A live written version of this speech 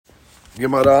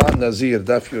Gemara Nazir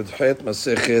Daf Yud Het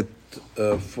Masechet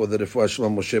for the Refuah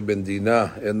Shalom Moshe Ben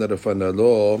Dina and the Refuah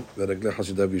Nalo the Reglech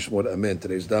Hasidav Yishmor Amen.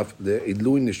 Today's Daf the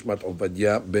Ilui Nishmat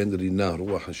Ovadia Ben Rina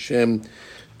Ruach Hashem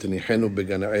Tenichenu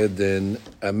Began Eden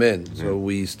Amen. So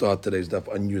we start today's Daf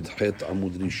on Yud Het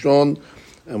Amud Rishon,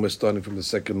 and we're starting from the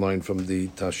second line from the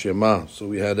Tashema. So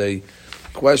we had a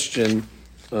question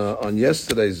on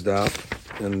yesterday's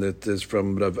Daf, and it is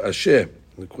from Rav Asher.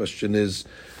 The question is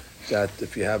that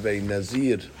if you have a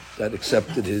Nazir that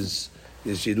accepted his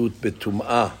Yirut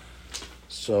Betum'ah,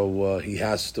 so he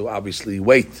has to obviously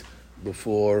wait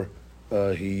before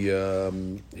he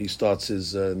starts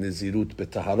his Nazirut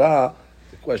Betahara.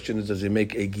 The question is, does he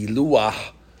make a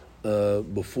Giluach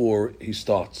before he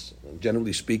starts?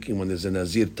 Generally speaking, when there's a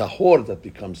Nazir Tahor that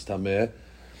becomes Tameh,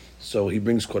 so he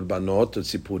brings Korbanot to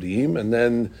Tzipurim, and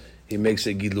then he makes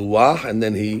a Giluach, and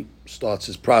then he starts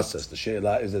his process. The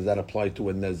She'elah is, does that apply to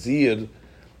a Nazir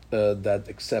that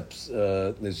accepts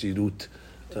Nazirut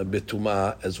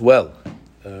Betumah as well?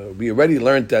 We already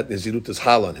learned that Nazirut is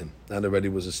Hal on him. That already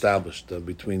was established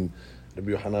between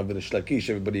Rabbi Yochanan and Rish Lakish.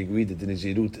 Everybody agreed that the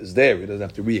Nazirut is there. He doesn't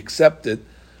have to re-accept it.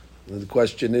 And the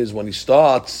question is, when he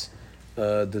starts,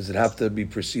 does it have to be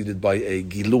preceded by a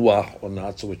Giluah or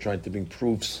not? So we're trying to bring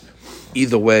proofs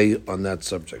either way on that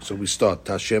subject. So we start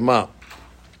Tashema.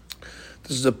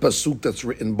 This is a pasuk that's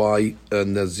written by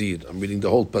Nazir. I'm reading the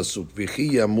whole pasuk.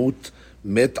 V'chi yamut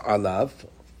met alav.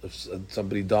 If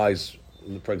somebody dies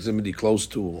in the proximity close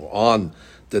to or on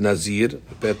the Nazir,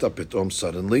 peta petom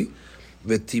suddenly.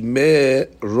 V'timeh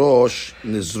rosh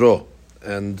nizro,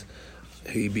 and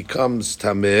he becomes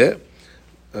tameh.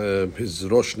 His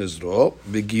rosh nizro.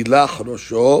 V'gilach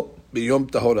rosho b'yom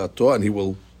tahorato, and he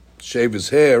will shave his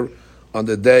hair on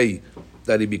the day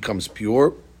that he becomes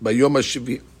pure. B'yom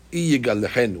hashvi.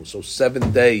 So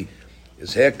 7th day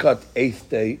is haircut, 8th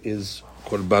day is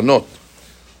korbanot.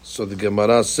 So the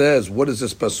Gemara says, what is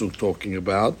this pasuk talking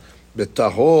about?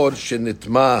 Betahor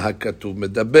shenitma hakatuv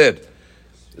medaber.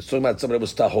 It's talking about somebody that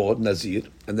was tahor, nazir,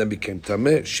 and then became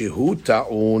tameh. Shehu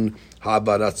ta'un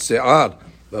habarat se'ar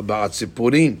v'ba'at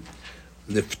sipurin.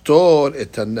 Liftor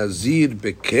et ha-nazir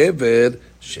bekever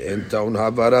she'en ta'un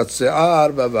habarat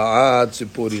se'ar v'ba'at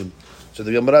sipurin. So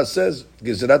the Gemara says,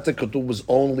 Gezerat HaKatuv was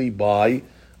only by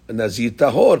a Nazir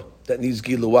Tahor that needs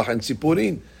Giluach and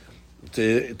Tzipurin.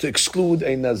 To exclude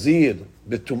a Nazir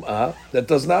Betum'ah that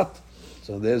does not.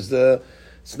 So it's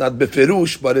not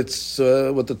Beferush, but it's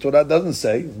what the Torah doesn't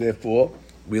say. Therefore,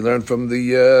 we learn from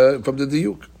the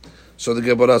Diyuk. So the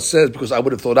Gemara says, because I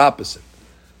would have thought opposite.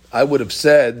 I would have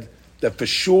said that for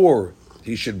sure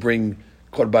he should bring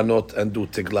Korbanot and do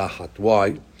Tiglachat.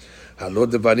 Why? I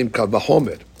would have made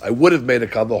a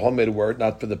Kal Vachomer word,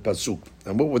 not for the pasuk.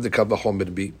 And what would the Kal Vachomer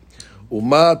be?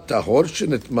 Uma tahor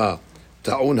shenitma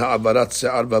ta'un ha'avarat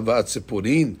se'ar v'ba'at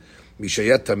sepurin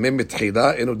mishayat tamem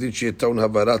mitchila eno din sheyet ta'un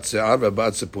ha'avarat se'ar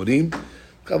v'ba'at sepurin.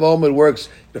 Kal Vachomer works.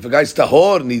 If a guy's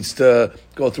tahor needs to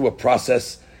go through a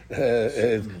process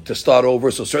to start over,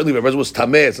 so certainly if a person was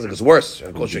tameh, it's like it's worse.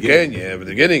 Of course, in the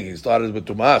beginning he started with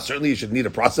tumah. Certainly you should need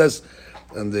a process.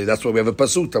 And that's why we have a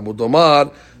pasuk. Tamud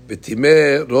Omar,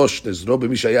 v'timeh rosh nizro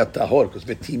b'mishayat tahor, because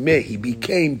v'timeh, he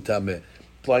became tameh,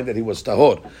 implying that he was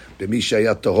tahor.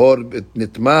 B'mishayat tahor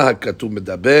nitma hakatuv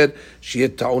medaber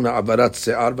sheyet ta'un ha'avarat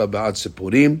se'ar v'ba'at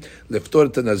sepurim leftor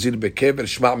et nazir bekever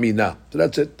shma' mina. So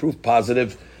that's it. Proof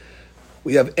positive.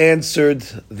 We have answered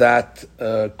that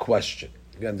question.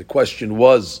 Again, the question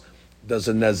was, does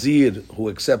a Nazir who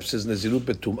accepts his Nazirut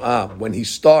Betum'ah, when he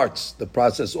starts the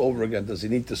process over again, does he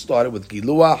need to start it with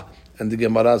Giluah? And the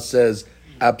Gemara says,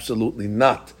 absolutely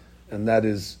not. And that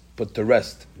is put to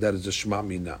rest. That is a Shema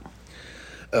Mina.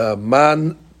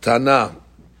 Man Tana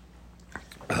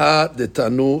Ha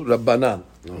Detanu Rabbanan.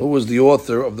 Who was the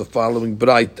author of the following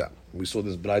Braita? We saw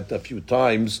this Braita a few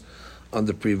times on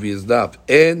the previous daf.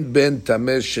 En ben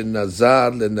Tameh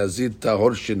Shenazar le Nazir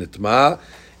Tahor Shenitma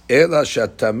אלא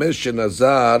שהטמא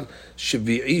שנזר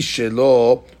שביעי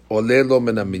שלו עולה לו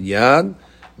מן המניין,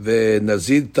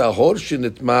 ונזיר טהור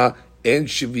שנטמא אין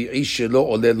שביעי שלו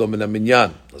עולה לו מן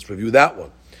המניין. Let's review that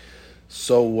one.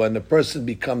 So when a person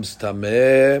becomes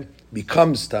tameh,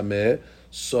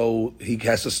 so he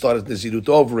has to start his Nazirut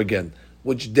over again.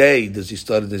 Which day does he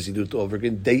start his Nazirut over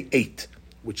again? Day 8,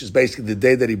 which is basically the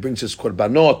day that he brings his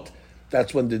korbanot.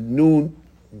 That's when the new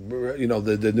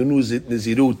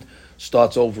Nazirut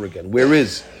starts over again.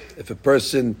 Whereas, if a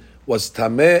person was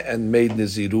tameh and made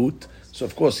Nazirut, so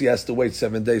of course he has to wait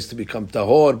 7 days to become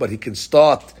tahor, but he can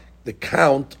start the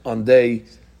count on day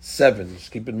 7.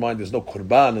 Just keep in mind there's no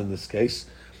korban in this case,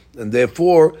 and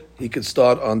therefore he can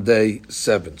start on day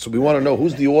 7. So we want to know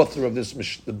who's the author of this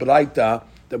the Braita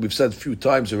that we've said a few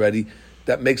times already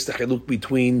that makes the chiluk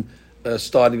between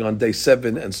starting on day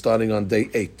 7 and starting on day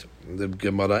 8. The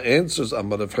Gemara answers,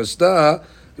 Amar Rav Chisda,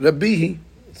 Rabbihi,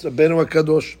 it's Rabbeinu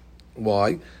HaKadosh.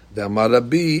 Why? The Amar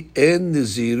Rabbi, En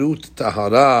Nizirut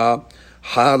Tahara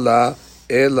Hala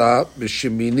Ela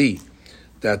B'Shemini.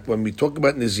 That when we talk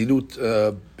about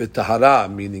Nizirut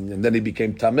B'Tahara, meaning, and then he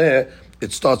became Tameh,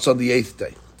 it starts on the 8th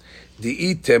day.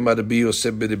 The Item Rabbi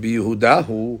Yosef Rabbi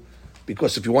Yehudahu,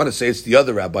 because if you want to say it's the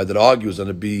other rabbi that argues on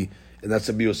Rabbi, and that's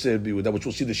Rabbi Yosef Rabbi Yehuda, which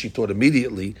we'll see the Shitot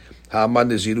immediately. Ha'aman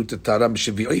Nizirut Tahara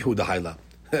B'Shvi'ihu Dahayla.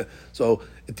 So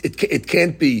it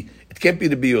can't be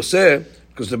Rabbi Yosef,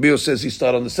 because Rabbi Yosef says he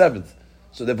started on the 7th.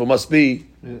 So therefore must be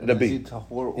Rabbi.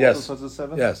 Yes.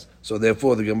 Yes. So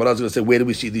therefore the Gemara is going to say, where do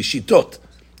we see these Shitot?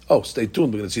 Oh, stay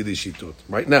tuned. We're going to see these Shitot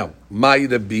right now. Mai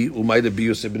Rabbi Umay Rabbi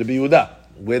Yosef Rabbi Yehuda.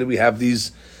 Where do we have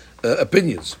these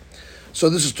opinions? So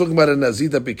this is talking about a Nazir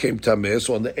that became Tameh.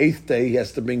 So on the 8th day he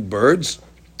has to bring birds,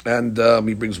 and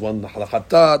he brings one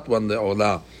halachatat, one the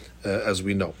olah, as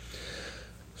we know.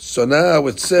 So now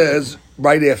it says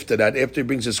right after that, after he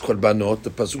brings his korbanot, the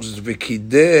pasuk says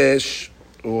v'kidesh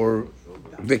or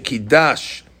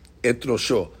v'kidash et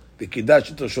rosho.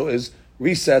 V'kidash et rosho is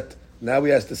reset. Now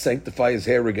he has to sanctify his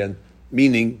hair again,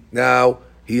 meaning now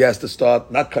he has to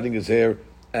start not cutting his hair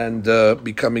and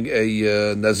becoming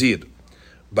a nazir.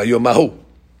 Bayomahu.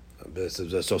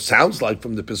 So sounds like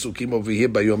from the Pesukim over here,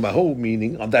 Bayomahu,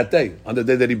 meaning on that day, on the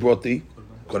day that he brought the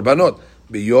korbanot.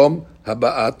 Biyom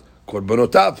haba'at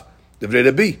korbanotav. Divrei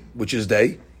Rabbi, which is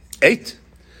day 8.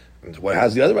 And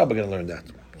how's the other rabbi going to learn that?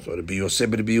 So Rabbi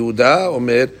Yosef Rabbi Yehuda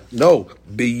Omer, no,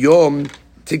 Biyom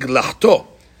tiglachto.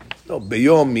 No,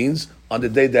 Biyom means on the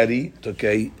day that he took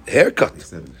a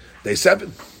haircut. Day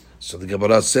 7. So the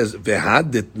Gemara says,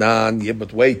 Vehaditnan, yeah,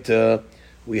 but wait,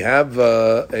 we have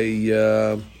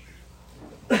a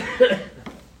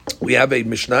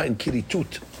Mishnah in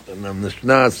Kiritut, and the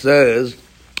Mishnah says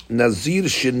Nazir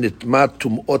shenitma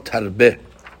tumot harbe.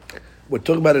 We're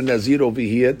talking about a Nazir over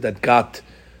here that got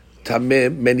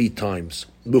tameh many times.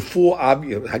 Before, how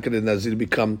can a Nazir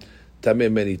become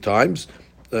tameh many times?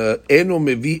 Eno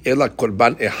mevi ela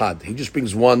korban ehad. He just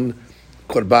brings one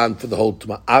korban for the whole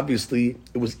tumah. Obviously,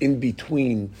 it was in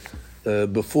between,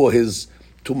 before his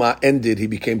Tumah ended, he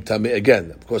became Tameh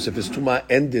again. Of course, if his Tumah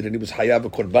ended and he was Hayav a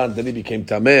Korban, then he became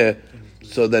Tameh,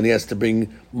 so then he has to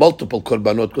bring multiple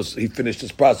Korbanot because he finished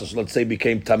his process. So let's say he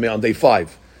became Tameh on day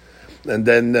 5. And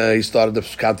then he started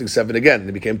counting 7 again, and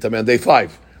he became Tameh on day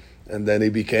 5. And then he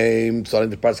became, starting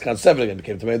the process count 7 again,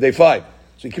 became Tameh on day 5.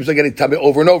 So he keeps on getting Tameh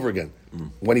over and over again.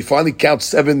 When he finally counts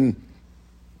 7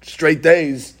 straight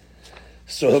days,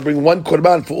 so he'll bring one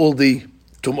Korban for all the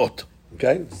Tumot.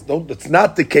 Okay, it's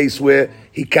not the case where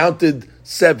he counted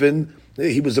 7.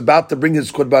 He was about to bring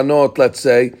his korbanot, let's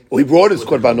say, or he brought his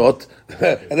korbanot,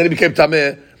 and then he became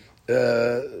tameh.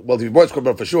 Well, if he brought his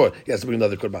korban for sure, he has to bring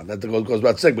another korban. That goes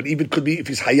without saying. But even could be if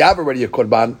he's hayav already a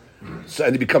korban, so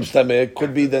and he becomes tameh,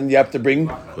 could be then you have to bring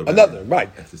another. Right.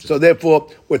 So therefore,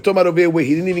 we're talking about over here where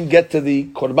he didn't even get to the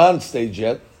korban stage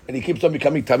yet, and he keeps on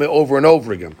becoming tameh over and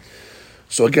over again.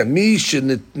 So again,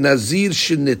 Nazir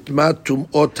shenitma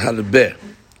tumot harbe,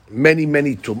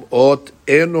 many tumot,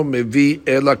 eno mevi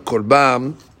ela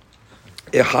korban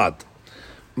ehad.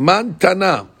 Man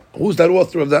Tana, who's that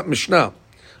author of that Mishnah?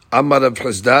 Amar Rav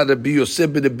Chisda Rabbi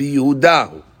Yosef Rabbi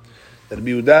Yehuda. Rabbi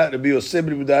Yosef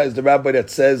Rabbi Yehuda is the rabbi that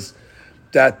says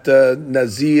that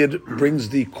Nazir brings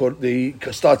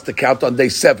starts the count on day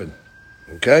 7.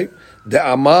 Okay, the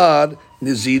Amar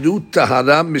Nizirut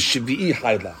Tahara Mishvi'i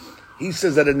Hayla. He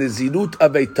says that a Nizirut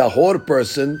of a Tahor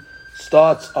person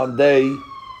starts on day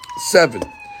 7.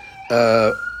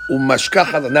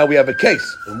 Now we have a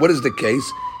case. And what is the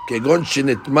case? Kegon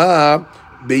shenitma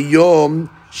beyom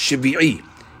shvi'i.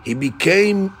 He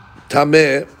became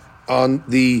tameh on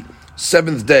the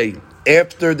 7th day,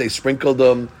 after they sprinkled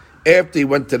him, after he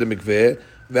went to the mikveh.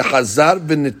 V'chazar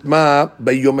v'nitma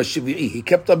beyom shvi'i. He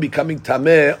kept on becoming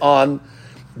tameh on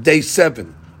day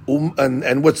 7.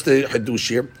 And what's the hadush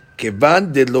here?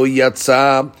 Kevan de lo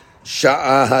yatsa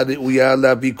sha'a ha're'uya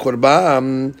lavi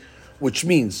korban, which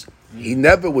means he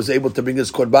never was able to bring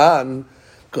his korban,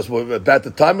 because about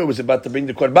the time he was about to bring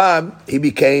the korban, he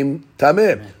became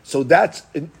tameh. So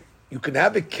you can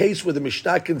have a case where the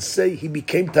Mishnah can say he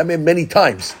became tameh many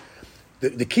times.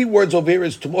 The key words over here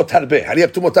is tumot harbeh. How do you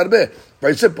have tumot harbeh?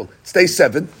 Very simple. It's day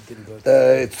 7.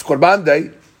 It's korban day,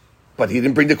 but he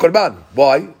didn't bring the korban.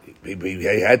 Why?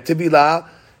 He had tevilah.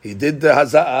 He did the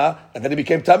haza'ah, and then he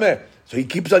became tameh. So he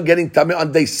keeps on getting tameh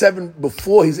on day 7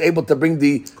 before he's able to bring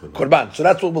the korban. So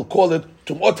that's what we'll call it,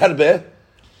 tumot harbeh,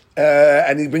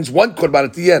 and he brings one korban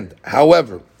at the end.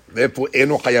 However, Therefore,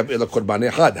 eno chayav ela korban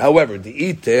echad. However, the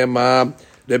item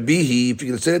Rabbihi, if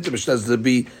you can say it to Mishnah's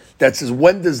Rabbi, that says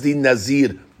when does the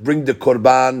Nazir bring the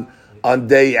korban on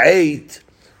day 8?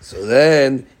 So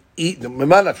then,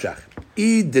 mema nafshach.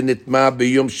 Id nitma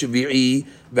biyom shvi'i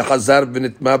v'chazar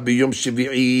v'nitma biyom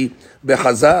shvi'i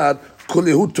v'chazar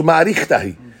kulehu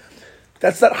tuma'arichtahi.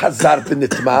 That's not hazar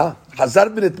v'nitma. Hazar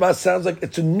v'nitma sounds like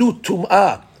it's a new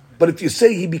tum'ah. But if you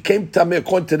say he became tameh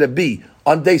according to the B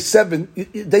on day 7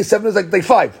 is like day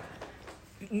 5.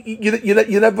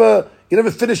 You never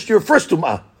finished your first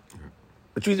tum'ah.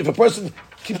 Which means if a person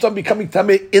keeps on becoming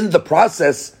tameh in the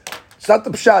process, it's not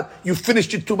the pshat. You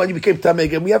finished your tum'ah and you became tameh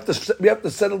again. We have to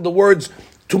settle the words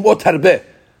tumot harbeh.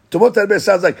 Tumot harbeh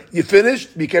sounds like you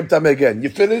finished, became tameh again. You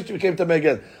finished, you became tameh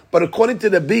again. But according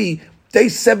to the B, day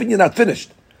 7 you're not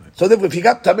finished. So therefore, if you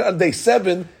got tameh on day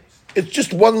 7, it's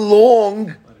just one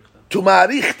long tumah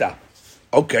arichta.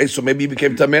 Okay, so maybe you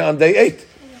became tameh on day 8.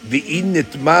 V'in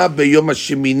nitma b'yom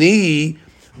hashemini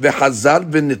v'chazar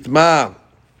v'nitma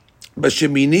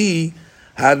b'shemini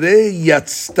harei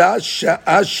yatzta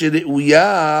sha'a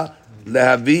she'reuya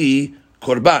lehavi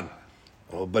korban.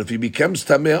 But if he becomes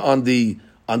tameh on the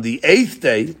 8th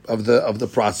day of the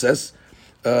process,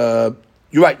 you're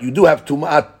right. You do have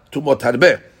tumot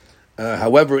harbeh.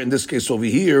 However, in this case over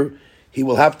here, he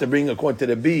will have to bring, according to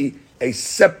the B, a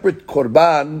separate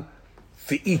korban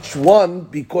for each one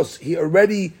because he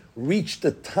already reached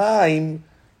the time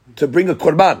to bring a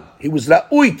korban. He was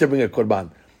ra'ui to bring a korban.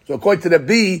 So according to the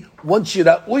B, once you're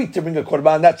ra'ui to bring a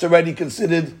korban, that's already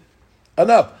considered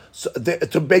enough. So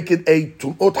to make it a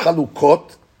tumot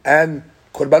halukot and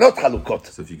korbanot halukot.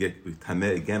 So if you get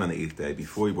tameh again on the 8th day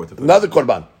before you brought the another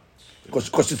korban,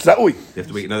 because it's ra'ui. You have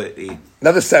to wait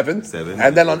another 7,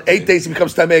 and then on 8 days he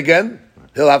becomes tameh again.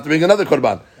 He'll have to bring another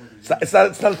korban. It's not a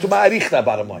tumah arichta,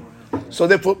 bottom line. So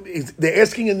therefore, they're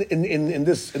asking in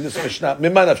this Mishnah,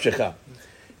 mima nafshecha.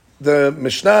 The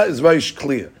Mishnah is very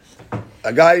clear.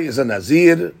 A guy is a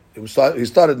Nazir. He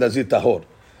started Nazir tahor,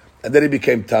 and then he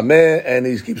became tameh, and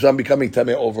he keeps on becoming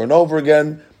tameh over and over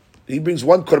again. He brings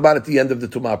one korban at the end of the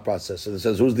tumah process, and it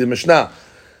says, "Who's the Mishnah?"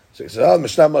 So he says, "Oh, the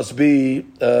Mishnah must be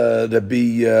Rabbi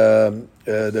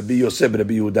Yosef,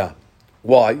 Rabbi Yehuda."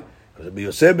 Why? Rabbi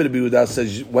Yosef, Rabbi Yehuda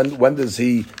says, when does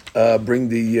he bring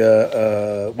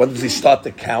when does he start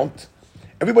the count?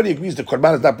 Everybody agrees the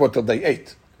korban is not brought till day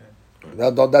 8.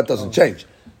 That doesn't change.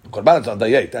 The korban is on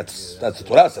day 8. That's the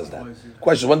Torah says that. The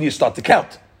question is, when do you start the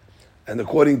count? And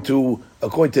according to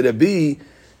the B,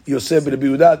 Yosef, Rabbi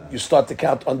Yehuda, you start the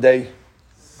count on day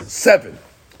 7.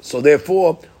 So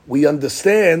therefore, we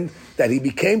understand that he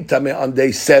became tameh on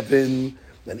day 7,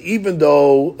 and even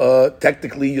though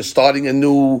technically you're starting a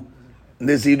new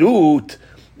Nezirut,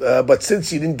 but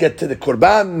since you didn't get to the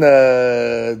Korban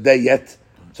day yet,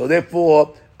 so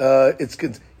therefore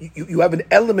you have an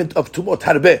element of Tumot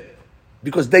Harbeh,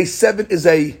 because day 7 is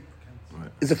a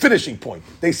finishing point.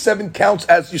 Day 7 counts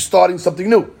as you starting something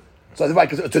new. So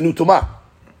it's a new Tumah.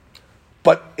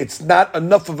 But it's not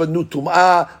enough of a new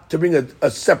Tumah to bring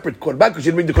a separate Korban, because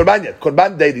you didn't bring the Korban yet.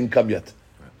 Korban day didn't come yet.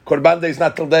 Korban day is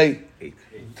not till day 8.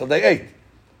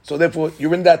 So therefore,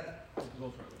 you're in that.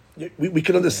 We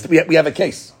can understand. We have a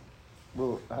case.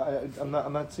 Well, I'm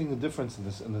not seeing the difference in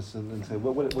this. And say,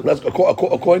 what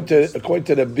according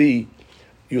to the B,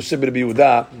 Yosef Rabbi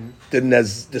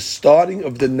Yehuda, the starting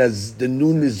of the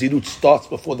new Nezirut starts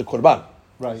before the Korban.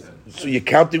 Right. So you're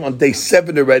counting on day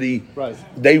 7 already. Right.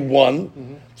 Day 1.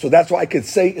 Mm-hmm. So that's why I can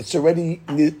say it's already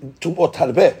Tumot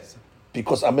Harbeh,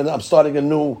 because I'm starting a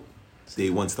new. Day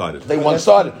 1 started.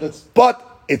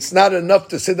 But it's not enough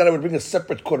to say that I would bring a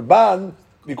separate Korban,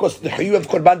 because the Hayyu of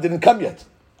Korban didn't come yet.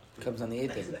 It comes on the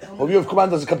 8th day. Hayyu of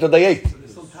Korban doesn't come to day 8.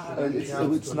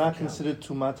 It's not considered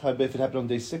Tumat Harbeh if it happened on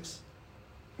day 6?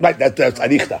 Right, that's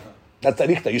Arichta. That's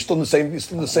Arichta. You're still in the same. You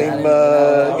didn't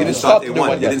start day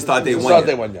 1. You didn't start day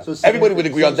 1 yet. So everybody would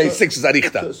agree on day 6 is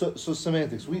Arichta. So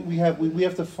semantics. We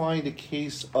have to find a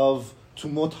case of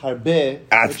Tumot Harbeh.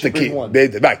 That's the key.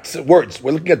 Right. So words.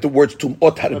 We're looking at the words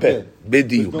Tumot Harbeh.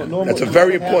 That's a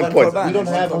very important point. We don't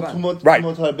have Tumot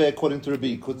Harbeh according to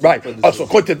Rabbi. Right. Also,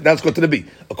 let's go to the B.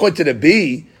 According to the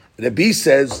B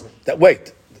says that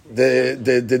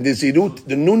the Nizirut,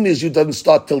 the new Nizirut doesn't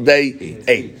start till day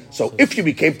 8. So if you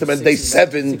became Tameh on day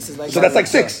 7, so that's like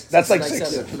 6. That's like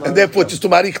 6. And therefore it's just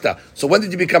Tumarichta. So when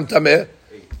did you become Tameh?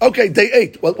 Okay, day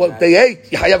 8. Well, day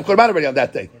 8, you have Korban already on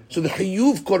that day. So the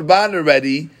Chiyuv Korban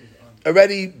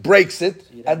already breaks it,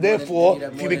 and therefore,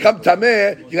 if you become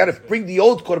Tameh, you got to bring the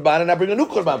old Korban and not bring a new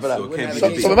Korban for that.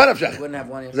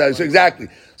 So exactly.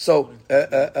 So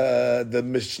the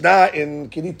Mishnah in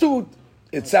Kinitut,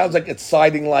 it sounds like it's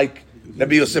siding like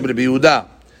Rabbi Yosef Rabbi Yehuda.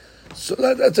 So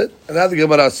that's it. And now the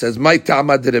Gemara says, "My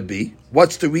ta'ama de Rabbi."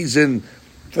 What's the reason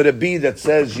for the B that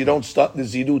says you don't start the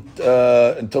zirut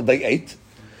until day 8?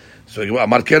 So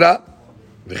Amar Kera,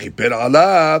 v'chiper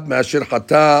alav me'asher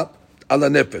chata ala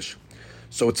nefesh.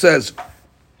 So it says,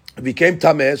 he became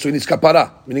tameh, so he needs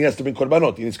kapara, meaning he has to bring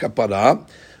korbanot. He needs kapara,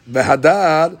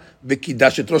 v'hadar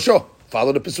v'kidash et rosho.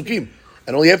 Follow the pesukim,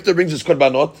 and only after he brings his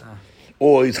korbanot,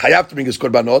 or he's hayav to bring his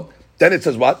korbanot, then it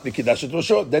says what? V'kidash et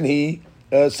rosho. Then he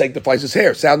sanctifies his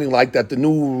hair, sounding like that the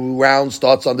new round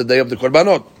starts on the day of the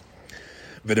korbanot.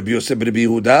 V'Rabbi Yosef B'Rabbi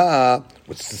Yehuda,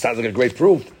 which sounds like a great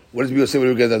proof. What does Rabbi Yosef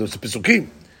B'Rabbi Yehuda? That was the pesukim.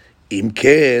 Im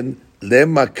ken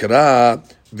lemakra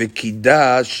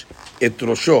v'kidash et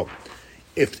rosho.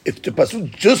 If the pasuk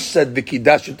just said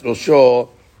v'kidash et rosho,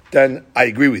 then I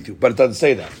agree with you, but it doesn't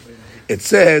say that. It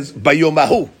says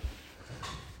bayomahu.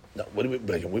 No, what do we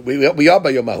are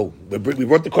bayomahu. We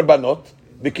brought the korbanot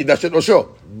v'kidash et rosho.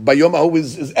 Bayomahu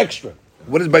is extra.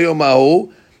 What is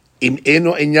bayomahu? Im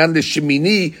eno enyan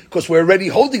l'shemini, because we're already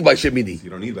holding by shemini. So you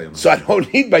don't need bayomahu. So I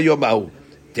don't need bayomahu.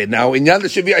 Then now enyan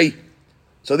l'shevi'i.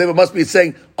 So therefore must be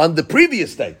saying on the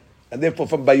previous day, and therefore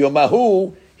from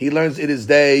bayomahu he learns it is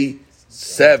day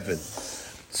 7.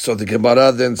 So the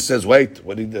Gemara then says, wait,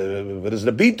 what does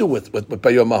Rabbi do with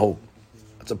bayomahu?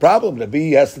 That's a problem.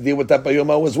 Rabbi has to deal with that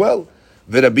bayomahu as well.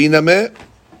 V'Rabbi Nameh,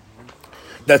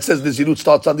 that says the zirut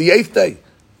starts on the 8th day.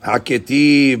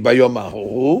 Haketi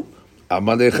bayomahu.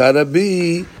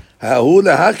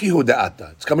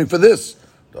 It's coming for this.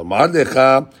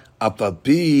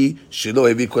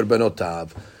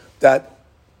 That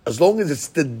as long as it's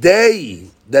the day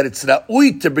that it's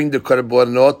ra'ui to bring the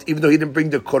korbanot, even though he didn't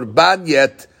bring the korban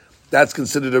yet, that's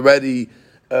considered already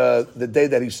the day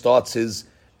that he starts his,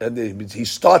 and he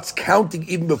starts counting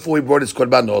even before he brought his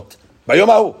korbanot.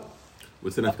 Bayomahu.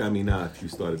 What's the nafkamina if you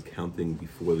started counting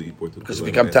before the brought the korban? Because if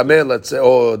you become tameh, let's say,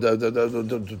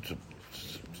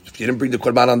 if you didn't bring the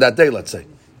korban on that day, let's say.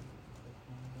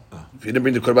 If you didn't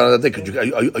bring the korban on that day,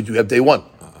 because you have day 1.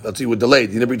 Let's say you were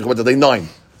delayed. You didn't bring the korban to day 9.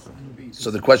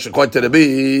 So the question, according to the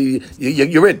B,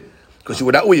 you're in. Because you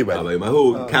were not already.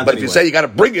 But if you say you got to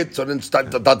bring it, so then start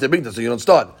to bring it, so you don't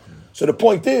start. So the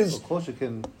point is... Of course you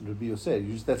can, Rabbi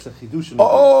Yosef, that's a chidush.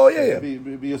 Yeah.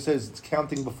 Rabbi Yosef says it's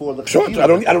counting before the... Sure, I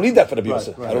don't need that for the Rabbi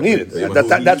Yosef. I don't need it.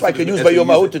 That's why I can use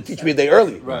Bayomahu to teach me a day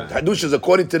early. Chidush is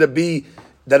according to the B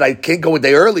that I can't go a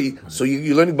day early, so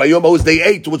you're learning Bayomahu is day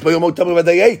 8. What's Bayomahu telling me about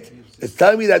day 8? It's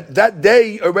telling me that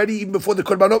day, already even before the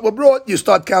Korbanot were brought, you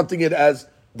start counting it as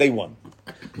day 1.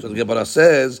 So the Gemara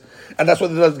says, and that's what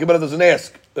the Gemara doesn't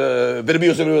ask. You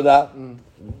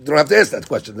don't have to ask that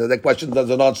question. That question is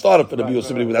a non-starter for the Rabbi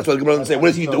Yosef. That's what the Gemara doesn't say. What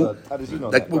does he do? How does he know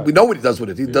we know what he does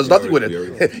with it. He does nothing with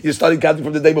it. You're starting counting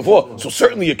from the day before. So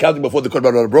certainly you're counting before the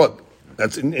Korban were brought.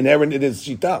 That's inherent in his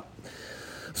shita.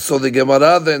 So the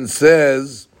Gemara then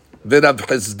says, Rav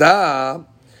Chizda.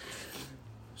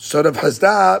 So Rav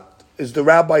Chizda is the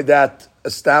rabbi that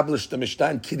established the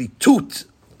Mishnah in Kiritut,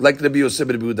 like Rabbi Yosef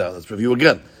and Rabbi Yehuda. Let's review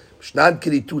again. Mishnah in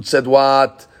Kiritut said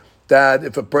what? That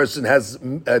if a person has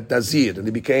Nazir and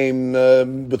he became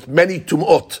with many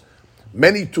tum'ot,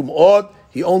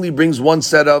 he only brings one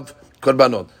set of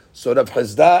korbanot. So Rav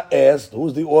Chizda asked,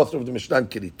 who's the author of the Mishnah in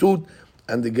Kiritut?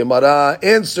 And the Gemara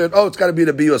answered, it's got to be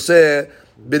Rabbi Yosef,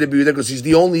 because he's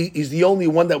the only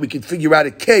one that we can figure out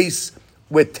a case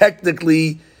where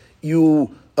technically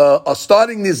you are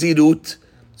starting Nazirut,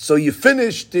 so you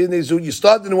finished in Nazirut, you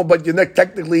started in one, but you're not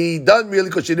technically done really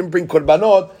because you didn't bring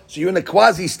korbanot, so you're in a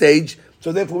quasi stage.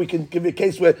 So therefore, we can give you a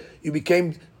case where you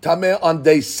became tameh on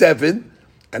day 7,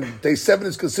 and day 7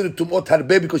 is considered tumot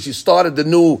harbeh because you started the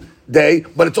new day,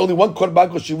 but it's only one korban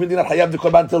because you really not hayav the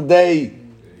korban until day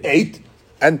 8.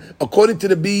 And according to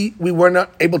the B, we were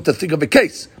not able to think of a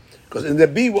case because in the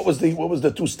B, what was the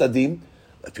 2 stadim?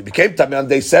 If you became tameh on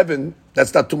day 7,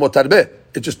 that's not tumot harbeh.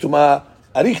 It's just tumah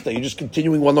arichta. You're just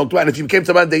continuing one long time. And if you became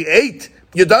tameh on day 8,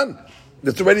 you're done.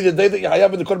 That's already the day that you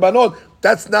hayav in the korbanot.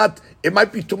 That's not. It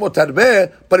might be tumot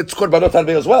harbeh, but it's korbanot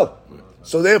harbeh as well.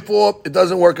 So therefore, it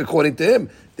doesn't work according to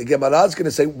him. The Gemara is going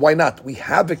to say, why not? We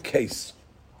have a case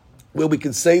where we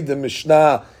can say the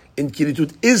Mishnah in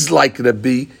Kiritut is like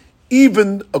Rabbi,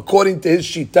 even according to his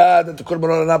shita that the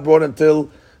korbanot are not brought until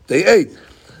day 8.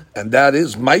 And that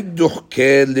is, I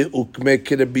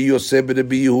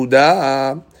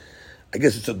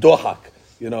guess it's a dohak.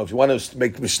 If you want to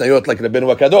make Mishnayot like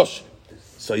Rabbeinu HaKadosh.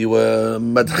 So you were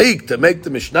madchik to make the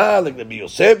Mishnah like Rabbi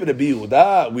Yosef, Rabbi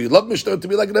Yehuda. We love Mishnah to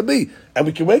be like Rabbi. And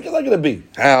we can make it like Rabbi.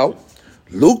 How?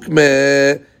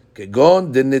 Lukme,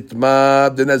 kegon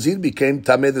denitma, the Nazir became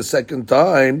Tameh the second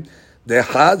time. The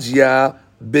Hazya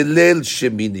Belel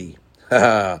Shemini.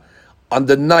 On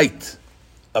the night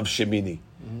of Shemini.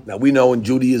 Now we know in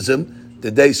Judaism,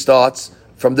 the day starts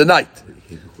from the night.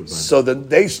 So the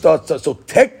day starts, so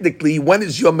technically, when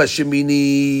is Yom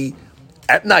HaShemini?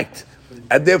 At night.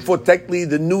 And therefore, technically,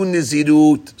 the new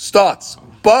Nizirut starts.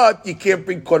 But you can't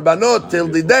bring Korbanot till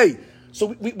the day.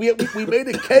 So we made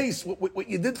a case. What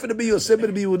you did for the Bi Yosef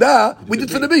and the Bi Yehuda, we did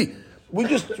for the Bi. We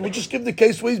just give the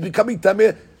case where he's becoming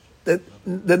Tameh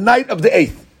the night of the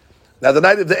 8th. Now, the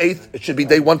night of the 8th, it should be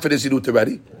day 1 for Nizirut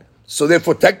already. So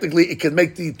therefore, technically, it can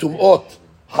make the Tum'ot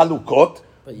Halukot.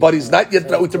 But he's not yet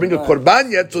to bring a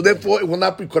korban yet, so therefore it will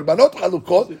not be korbanot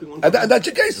halukot, and that's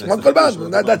your case. One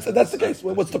korban. That's the case.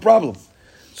 What's the problem?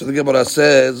 So the Gemara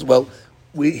says, well,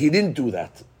 he didn't do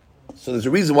that. So there's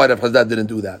a reason why Rav Hasda didn't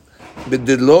do that.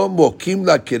 B'dilo mokim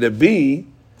la kerebi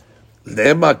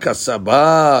lema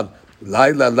kasabar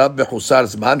laila lab bechusar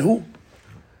zmanhu.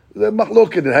 The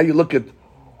machloket and how you look at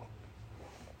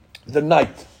the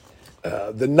night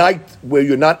where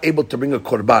you're not able to bring a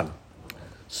korban.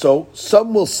 So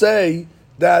some will say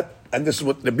that, and this is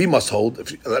what Rabbi must hold,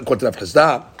 according to Rav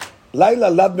Hasda, Laila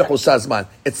lab mechusar.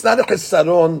 It's not a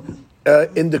chisaron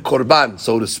in the korban,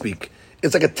 so to speak.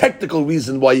 It's like a technical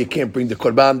reason why you can't bring the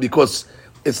korban because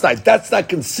it's not. That's not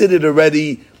considered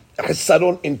already a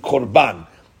chisaron in korban.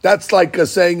 That's like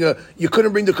saying you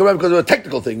couldn't bring the korban because of a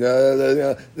technical thing.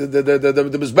 The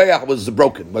mizbeach was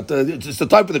broken, but it's the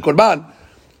time for the korban,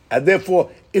 and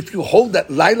therefore, if you hold that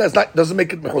Laila doesn't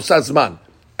make it mechusar zman.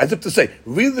 As if to say,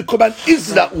 really the korban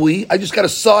is not I just got to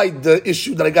side the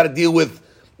issue that I got to deal with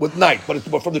night. But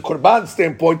from the korban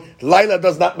standpoint, Laila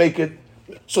does not make it.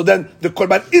 So then the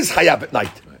korban is hayab at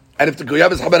night. Right. And if the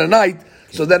hayab is hayab at night,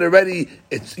 so then already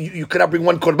it's you cannot bring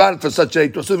one korban for such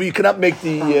a. So you cannot make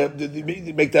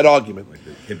make that argument.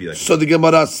 So the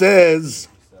Gemara says,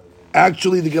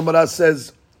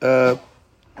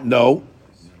 no.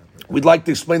 We'd like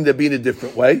to explain the being a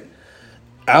different way.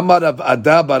 Amar of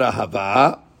Ada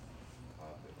Barahava.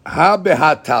 Ha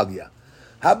behatalya.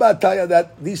 How about Talia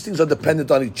that these things are dependent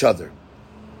on each other?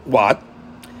 What?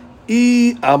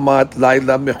 I amat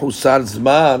laila mechusar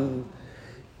zman.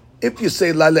 If you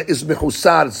say laila is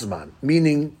mechusar zman,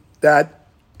 meaning that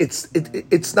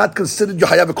it's not considered you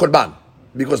hayav a korban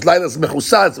because laila is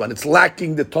mechusar zman. It's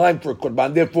lacking the time for a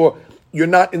korban. Therefore, you're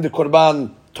not in the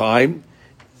korban time.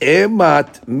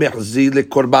 Emat mechzi le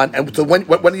korban. And so when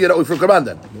are you not for korban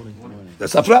then? The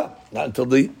safra, not until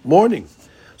the morning.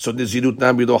 So Nizirut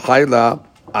namido hayla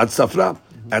ad safra,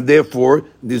 and therefore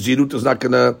Nizirut is not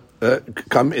going to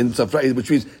come in safra,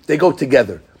 which means they go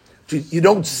together. You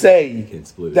don't say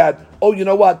that. Oh, you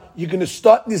know what? You're going to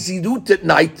start Nizirut at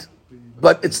night,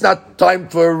 but it's not time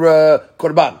for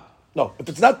korban. No, if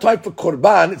it's not time for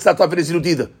korban, it's not time for Nizirut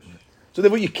either. So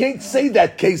therefore, you can't say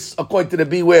that case according to the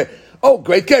B where. Oh,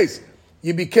 great case.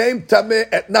 You became Tameh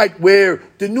at night where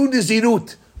the new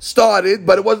Nizirut started,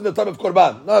 but it wasn't the time of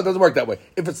Korban. No, it doesn't work that way.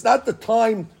 If it's not the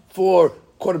time for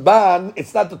Korban,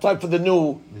 it's not the time for the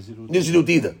new Nizirut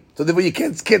either. So therefore you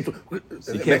can't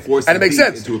force and it makes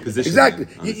sense. Into a position. Exactly.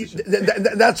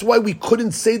 That's why we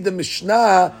couldn't say the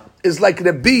Mishnah is like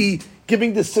Rabbi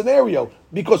giving this scenario.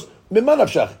 Because Mimman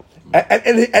Avshach.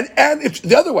 And if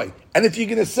the other way, and if you're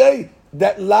going to say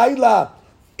that Laila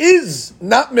is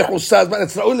not mechusar, but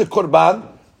it's ra'ui korban,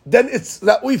 then it's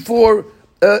ra'ui for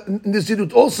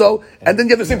nizirut also, and then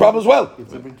you have the same problem as well.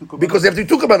 Because you have to do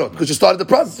two korbanot, because you started the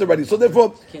process already. So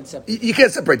therefore, you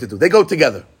can't separate the two. They go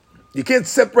together. You can't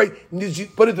separate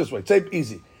nizirut. Put it this way, say it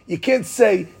easy. You can't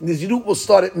say nizirut will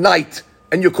start at night,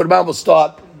 and your korban will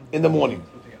start in the morning.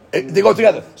 They go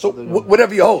together. So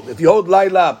whatever you hold. If you hold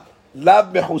laila,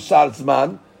 lab mechusar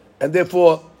zman, and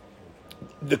therefore,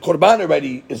 the korban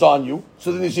already is on you,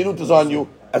 so the nizirut is on you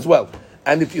as well.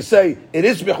 And if you say it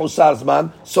is mechusar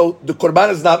zman, so the korban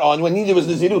is not on you, and neither is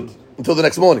nizirut until the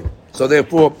next morning. So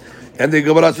therefore, and the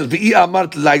Gemara says, "V'i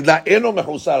amart laila eno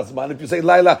mechusar zman." If you say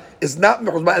laila is not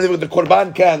mechusar zman, and the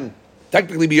korban can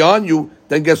technically be on you,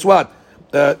 then guess what?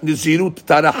 Nizirut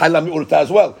tara hayla mi'urta as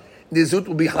well. Nizirut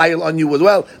will be hayal on you as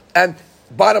well. And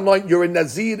bottom line, you're a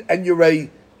nazir and you're a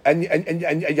and you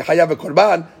hayav a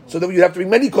korban, so then you have to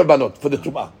bring many korbanot for the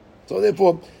tumah. So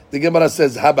therefore, the Gemara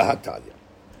says haba hatalya.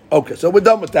 Okay, so we're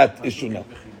done with that issue now.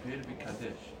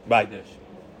 Right.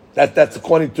 That's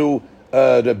according to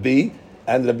Rabbi,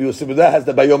 and Rabbi Yosef has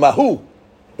the bayomahu,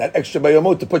 that extra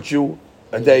bayomahu to put you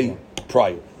a day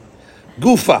prior.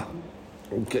 Gufa.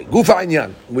 Okay, Gufa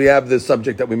Inyan. We have the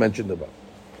subject that we mentioned about.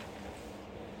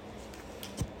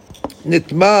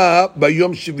 Nitma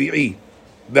bayom shvi'i.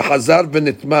 וחזר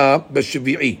ונטמע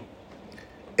בשביעי.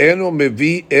 אינו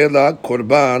מביא אלא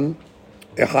קורבן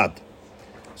אחד.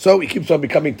 So he keeps on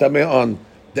becoming tameh on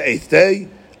the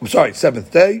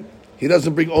 7th day. he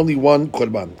doesn't bring only one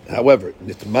korban. However,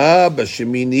 nitma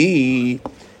b'shemini,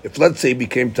 if let's say he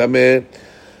became tameh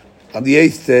on the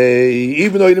 8th day,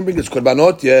 even though he didn't bring his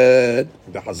korbanot yet,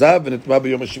 b'chazav v'nitma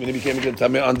b'yom hashemini, became again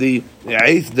tameh on the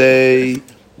 8th day,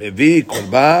 mevi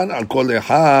korban al kol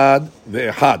echad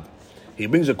ve'echad. He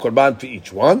brings a korban for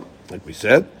each one, like we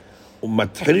said,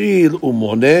 umatril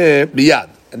umoneh biyad.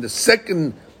 And the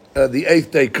second, the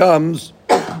 8th day comes,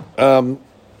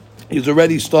 he's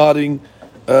already starting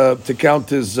to count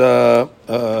his. No,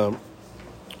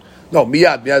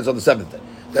 miyad is on the 7th day.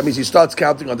 That means he starts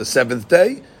counting on the 7th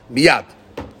day, miyad,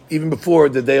 even before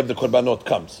the day of the korbanot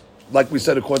comes. Like we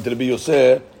said, according to the Rabbi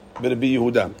Yosef, Rabbi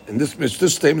Yehuda. And this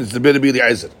statement is the Rabbi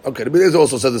Eliezer. Okay, Rabbi Eliezer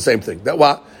also says the same thing. That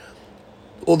what?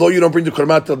 Although you don't bring the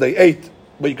korban till day 8,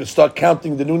 but you can start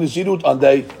counting the new Nizirut on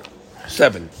day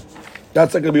 7.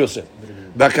 That's like Rabbi Yosef.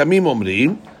 V'Hachamim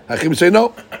omrim, Hachim say no.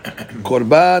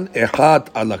 Korban echad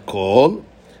ala kol.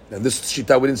 And this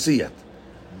shita we didn't see yet.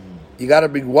 You got to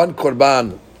bring one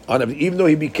korban on him, even though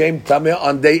he became tameh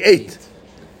on day 8.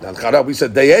 Now, we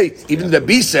said day 8. Even the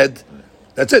B said,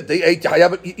 that's it. Day 8,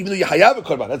 even though you have a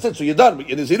korban, that's it. So you're done with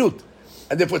your Nizirut.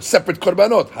 And therefore it's separate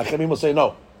korbanot. Hachamim will say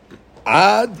no.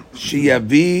 Ad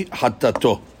shiyavi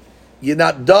hatato. You're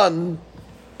not done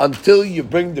until you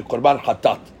bring the korban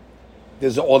hatat.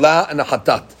 There's a olah and a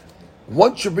hatat.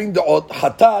 Once you bring the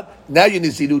hatat, now your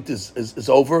nizirut is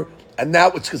over, and now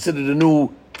it's considered a new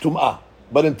tum'ah.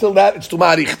 But until that, it's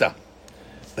tum'ah richta.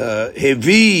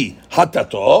 Hevi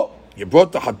hatato, you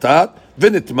brought the hatat,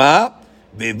 v'nitma,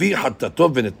 vevi hatato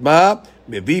v'nitma,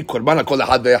 vevi korban kol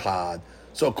ahad ve'ehad.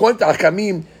 So according to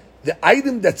Hachamim, the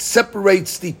item that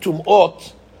separates the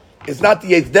tum'ot is not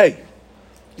the 8th day.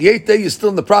 The 8th day is still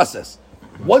in the process.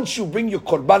 Once you bring your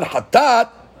korban hatat,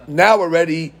 now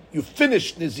already you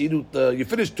finished Nizirut, you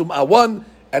finished Tum'ah 1,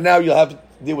 and now you have to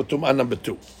deal with Tum'ah number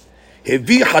 2.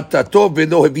 Hevi hatato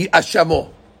velo hevi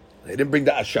ashamo. He didn't bring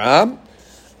the asham.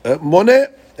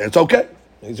 Moneh, it's okay.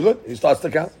 He's good. He starts to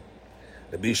count.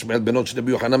 Rabbi Yishmael benot של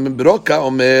רבי יוחנן בן ברוקה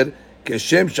אומר,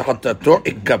 כשם שחטאתו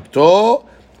עיכבתו,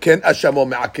 כן ashamo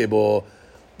מעכבו.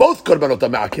 Both korbanot are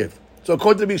מעכב. So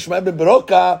according to Rabbi Yishmael ben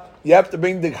Baroka, you have to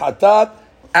bring the hatat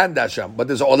and the asham, but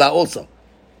there's olah also.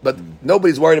 But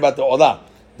nobody's worried about the olah.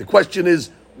 The question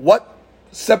is, what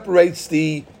separates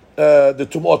the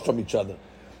tumot from each other?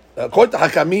 According to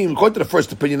Hakamim, according to the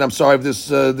first opinion, I'm sorry, of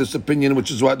this opinion,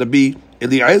 which is what the B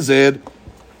Eliezer,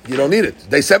 you don't need it.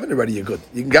 Day 7 already, you're good.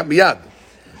 You can get miyad.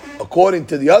 According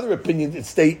to the other opinion,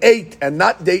 it's day 8, and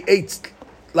not day 8,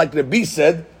 like the B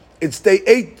said, it's day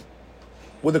 8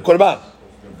 with the korban.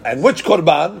 And which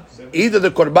korban? Either the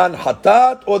korban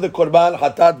hatat or the korban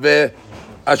hatat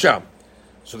ve'asham.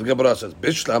 So the Gemara says,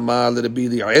 Bishlama l'Rabbi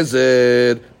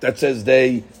Eliezer, that says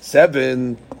day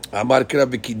 7, Amar kira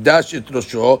v'kidash et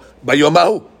rosho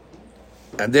bayomahu.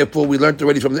 And therefore we learned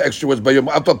already from the extra words,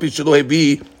 bayomahu, apa pishalo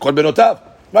hevi korbenotav.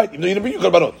 Right, even though you didn't bring your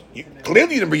korbanot.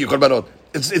 Clearly you didn't bring your korbanot.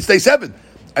 It's day 7.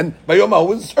 And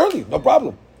bayomahu is early, no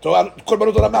problem. So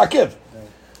korbanot are ma'akev.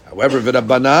 However,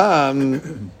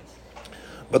 v'rabbanan,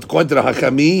 but according to the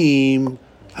Hakamim,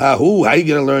 how are you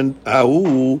going to learn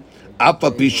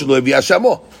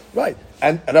right?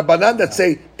 And Rabbanan that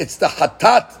say it's the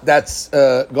hatat that's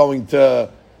going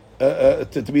to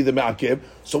be the ma'akev.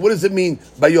 So what does it mean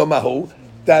by yomahu?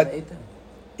 That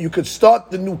you could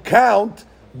start the new count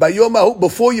by yomahu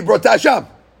before you brought the asham.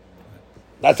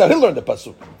 That's how he learned the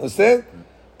pasuk. Understand?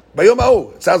 By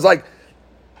yomahu. It sounds like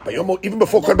by yomahu even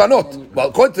before korbanot. Well,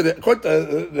 according to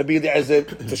Rabbi Eliezer,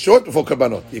 it's short before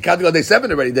korbanot. You're counting on day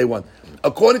 7 already, day 1.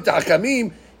 According to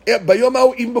Hakamim,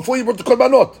 Bayomahu, even before you brought the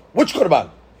korbanot. Which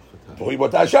korban? Before you brought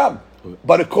the asham.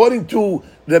 But according to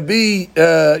Rabbi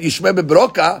Yishmael ben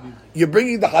Baroka, you're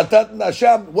bringing the hatat and the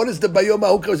asham. What is the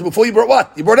bayomahu? Before you brought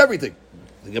what? You brought everything.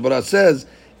 The Gemara says,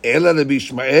 Ela Rabbi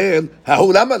Yishmael,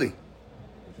 hahu lamali.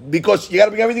 Because you got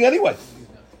to bring everything anyway.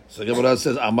 So the Gemara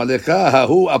says, Amalecha,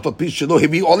 hahu apapish shelo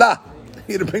hevi olah.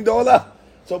 You got to bring the olah.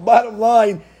 So bottom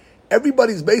line,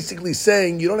 everybody's basically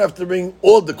saying you don't have to bring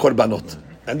all the korbanot.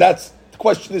 And that's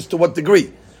question is to what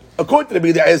degree. According to the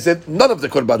Rabbi Eliezer, none of the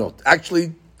korbanot.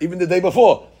 Actually, even the day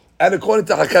before. And according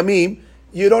to Hakamim,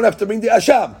 you don't have to bring the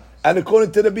asham. And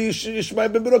according to Rabbi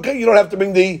Yishmael ben Baroka, you don't have to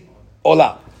bring the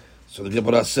olah. So the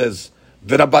Gemara says,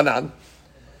 V'Rabbanan.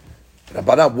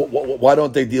 Rabbanan, why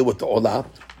don't they deal with the olah?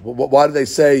 Why do they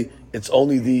say it's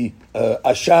only the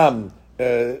asham,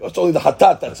 it's only the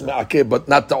hatat that's me'akeh, but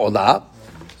not the olah?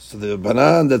 So the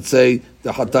Rabbanan that say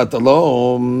the hatat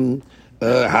alone,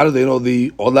 how do they know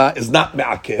the olah is not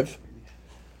me'akev?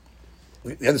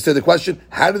 You understand the question?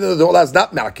 How do they know the olah is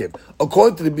not me'akev?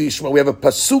 According to the Bishma, we have a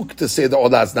pasuk to say the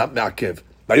olah is not me'akev.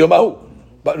 Bayomahu.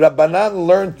 But Rabbanan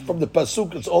learned from the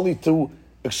pasuk it's only to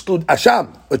exclude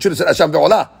asham. It should have said asham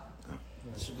ve'olah.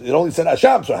 It only said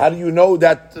asham. So how do you know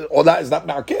that olah is not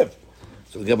ma'akev?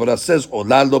 So the Gemara says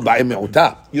olah lo ba'im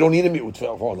me'uta. You don't need a me'ut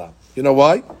for olah. You know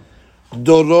why?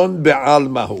 Doron be'al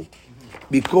mahu.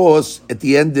 Because at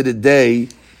the end of the day,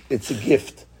 it's a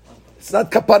gift. It's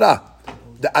not kapara.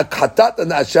 The akhatat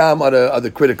and the asham are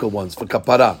the critical ones for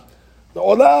kapara. The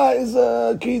olah is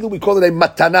a key, we call it a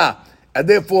matana. And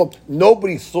therefore,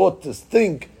 nobody thought to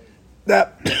think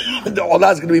that the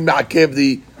olah is going to be ma'akev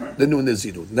the new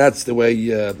nazirut. That's the way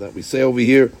that we say over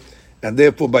here. And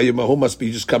therefore, by Yemahu must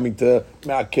be just coming to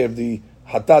ma'akev the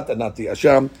hatat and not the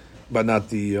asham, but not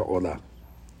the olah.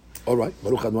 All right.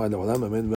 Baruch Adonai Le'olam. Amen.